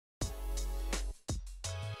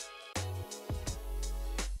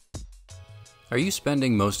Are you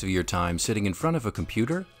spending most of your time sitting in front of a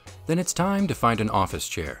computer? Then it's time to find an office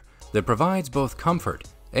chair that provides both comfort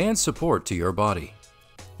and support to your body.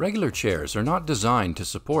 Regular chairs are not designed to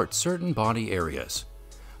support certain body areas.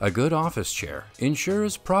 A good office chair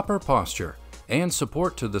ensures proper posture and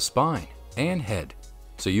support to the spine and head,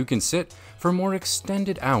 so you can sit for more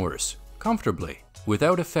extended hours comfortably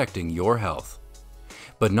without affecting your health.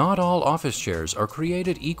 But not all office chairs are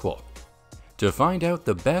created equal. To find out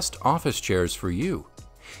the best office chairs for you,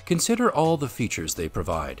 consider all the features they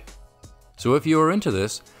provide. So if you are into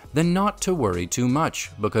this, then not to worry too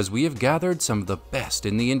much, because we have gathered some of the best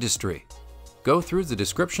in the industry. Go through the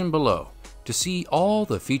description below to see all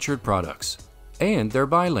the featured products and their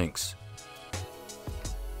buy links.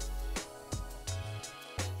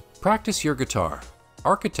 Practice your guitar,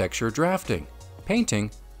 architecture drafting,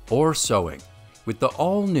 painting, or sewing with the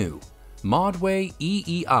all-new Modway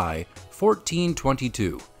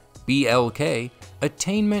EEI-1422-BLK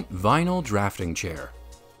Attainment Vinyl Drafting Chair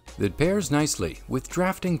that pairs nicely with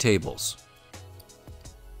drafting tables.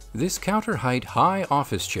 This counter-height high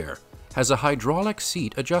office chair has a hydraulic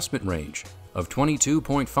seat adjustment range of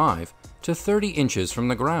 22.5 to 30 inches from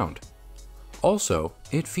the ground. Also,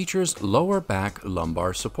 it features lower back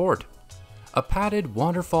lumbar support, a padded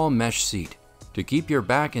waterfall mesh seat to keep your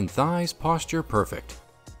back and thighs posture perfect,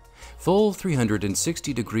 full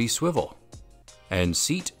 360-degree swivel, and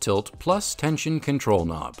seat tilt plus tension control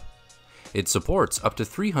knob. It supports up to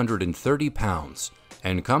 330 pounds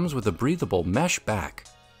and comes with a breathable mesh back,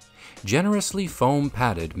 generously foam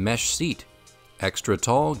padded mesh seat, extra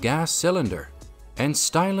tall gas cylinder, and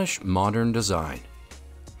stylish modern design.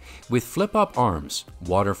 With flip-up arms,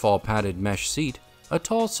 waterfall padded mesh seat, a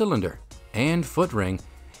tall cylinder, and foot ring,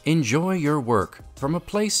 enjoy your work from a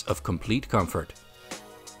place of complete comfort.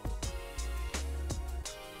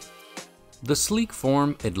 The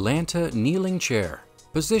Sleekform Atlanta Kneeling Chair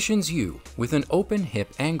positions you with an open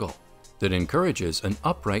hip angle that encourages an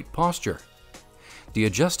upright posture. The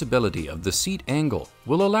adjustability of the seat angle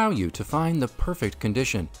will allow you to find the perfect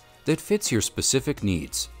condition that fits your specific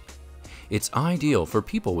needs. It's ideal for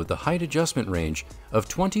people with a height adjustment range of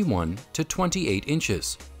 21 to 28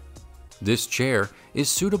 inches. This chair is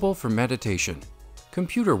suitable for meditation,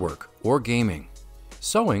 computer work or gaming,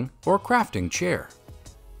 sewing or crafting chair,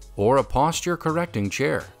 or a posture correcting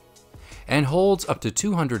chair, and holds up to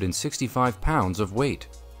 265 pounds of weight.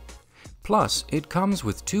 Plus, it comes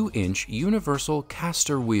with 2-inch universal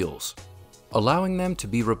caster wheels, allowing them to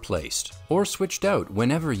be replaced or switched out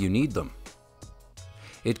whenever you need them.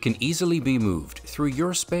 It can easily be moved through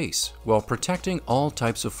your space while protecting all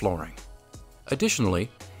types of flooring.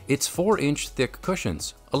 Additionally, its 4-inch thick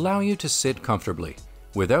cushions allow you to sit comfortably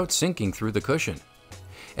without sinking through the cushion,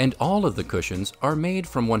 and all of the cushions are made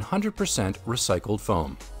from 100% recycled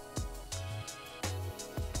foam.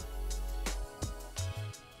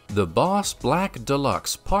 The Boss Black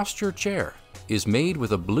Deluxe Posture Chair is made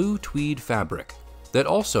with a blue tweed fabric that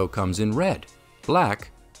also comes in red,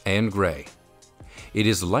 black, and gray. It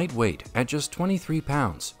is lightweight at just 23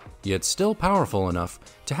 pounds, yet still powerful enough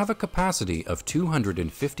to have a capacity of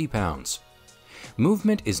 250 pounds.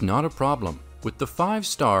 Movement is not a problem with the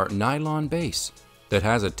 5-star nylon base that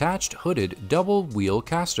has attached hooded double wheel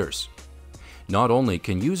casters. Not only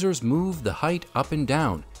can users move the height up and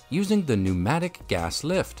down using the pneumatic gas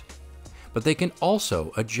lift, but they can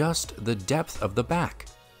also adjust the depth of the back.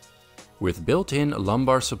 With built-in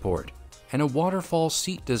lumbar support and a waterfall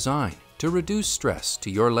seat design to reduce stress to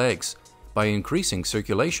your legs by increasing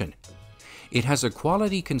circulation, it has a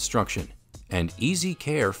quality construction and easy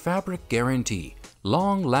care fabric guarantee,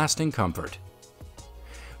 long-lasting comfort.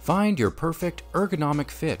 Find your perfect ergonomic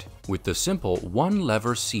fit with the simple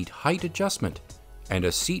one-lever seat height adjustment and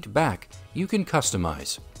a seat back you can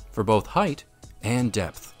customize for both height and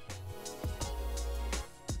depth.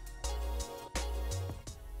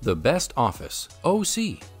 The Best Office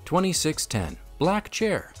OC 2610 Black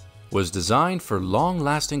Chair was designed for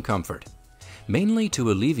long-lasting comfort, mainly to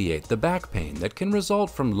alleviate the back pain that can result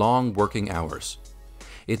from long working hours.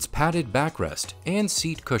 Its padded backrest and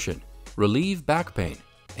seat cushion relieve back pain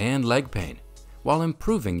and leg pain while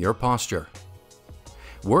improving your posture.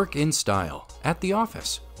 Work in style at the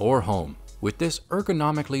office or home with this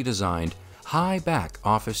ergonomically designed high-back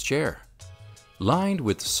office chair, lined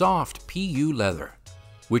with soft PU leather,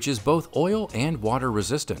 which is both oil and water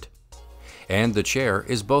resistant. And the chair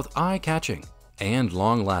is both eye-catching and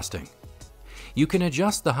long-lasting. You can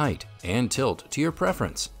adjust the height and tilt to your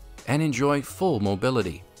preference and enjoy full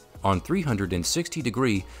mobility on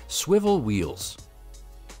 360-degree swivel wheels.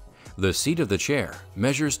 The seat of the chair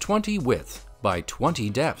measures 20 width by 20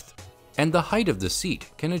 depth and the height of the seat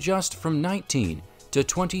can adjust from 19 to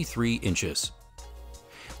 23 inches.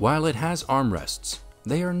 While it has armrests,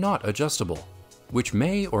 they are not adjustable, which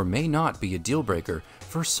may or may not be a deal breaker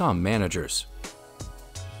for some managers.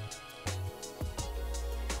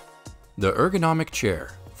 The ergonomic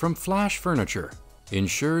chair from Flash Furniture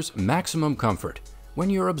ensures maximum comfort when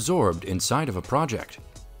you're absorbed inside of a project.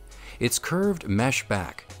 Its curved mesh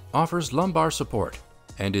back offers lumbar support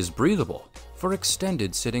and is breathable for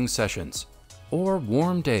extended sitting sessions or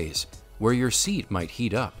warm days where your seat might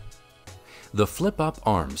heat up. The flip-up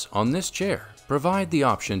arms on this chair provide the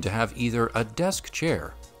option to have either a desk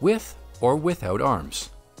chair with or without arms,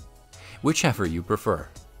 whichever you prefer.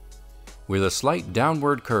 With a slight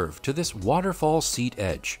downward curve to this waterfall seat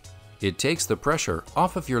edge, it takes the pressure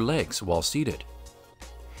off of your legs while seated.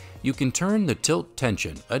 You can turn the tilt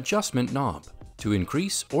tension adjustment knob to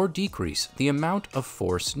increase or decrease the amount of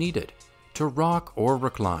force needed to rock or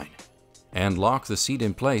recline, and lock the seat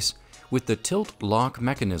in place with the tilt lock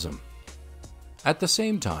mechanism. At the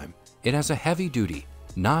same time, it has a heavy-duty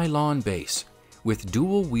nylon base with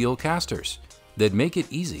dual wheel casters that make it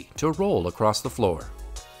easy to roll across the floor.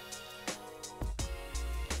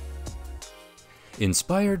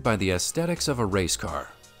 Inspired by the aesthetics of a race car,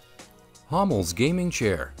 Hommel's gaming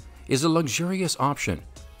chair is a luxurious option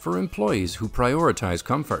for employees who prioritize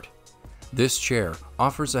comfort. This chair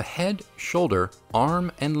offers a head, shoulder,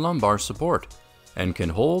 arm, and lumbar support and can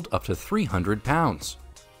hold up to 300 pounds.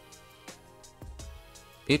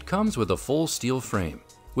 It comes with a full steel frame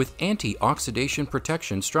with anti-oxidation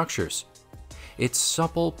protection structures. It's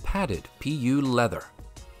supple, padded PU leather.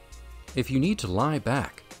 If you need to lie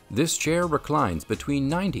back, this chair reclines between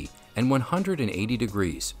 90 and 180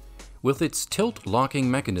 degrees with its tilt locking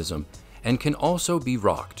mechanism and can also be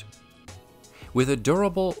rocked. With a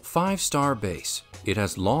durable 5-star base, it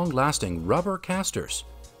has long-lasting rubber casters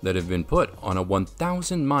that have been put on a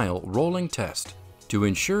 1,000-mile rolling test to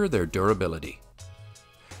ensure their durability.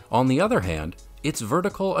 On the other hand, its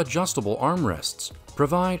vertical adjustable armrests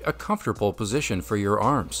provide a comfortable position for your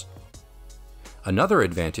arms. Another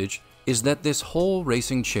advantage is that this whole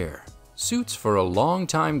racing chair suits for a long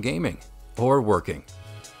time gaming or working.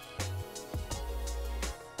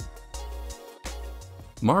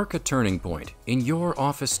 Mark a turning point in your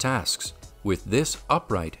office tasks with this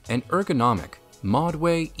upright and ergonomic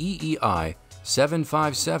Modway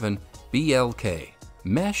EEI-1422-BLK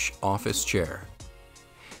mesh office chair.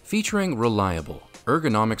 Featuring reliable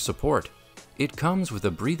ergonomic support, it comes with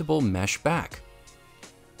a breathable mesh back,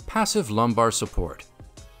 passive lumbar support,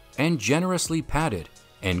 and generously padded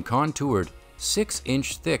and contoured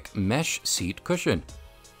 6-inch thick mesh seat cushion.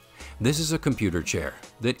 This is a computer chair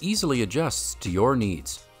that easily adjusts to your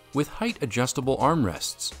needs with height-adjustable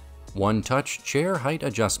armrests, one-touch chair height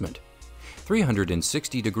adjustment,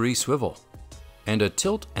 360-degree swivel, and a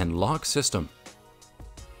tilt and lock system.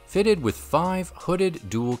 Fitted with 5 hooded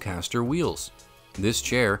dual caster wheels, this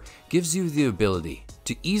chair gives you the ability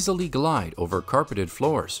to easily glide over carpeted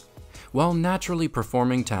floors while naturally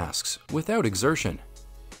performing tasks without exertion.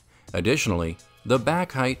 Additionally, the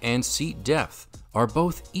back height and seat depth are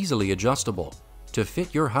both easily adjustable to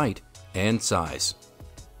fit your height and size,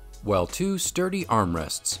 while 2 sturdy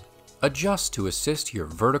armrests adjust to assist your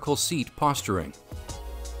vertical seat posturing.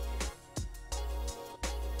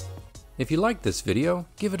 If you liked this video,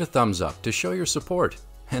 give it a thumbs up to show your support.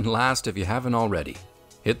 And last, if you haven't already,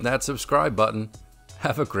 hit that subscribe button.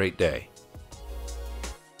 Have a great day.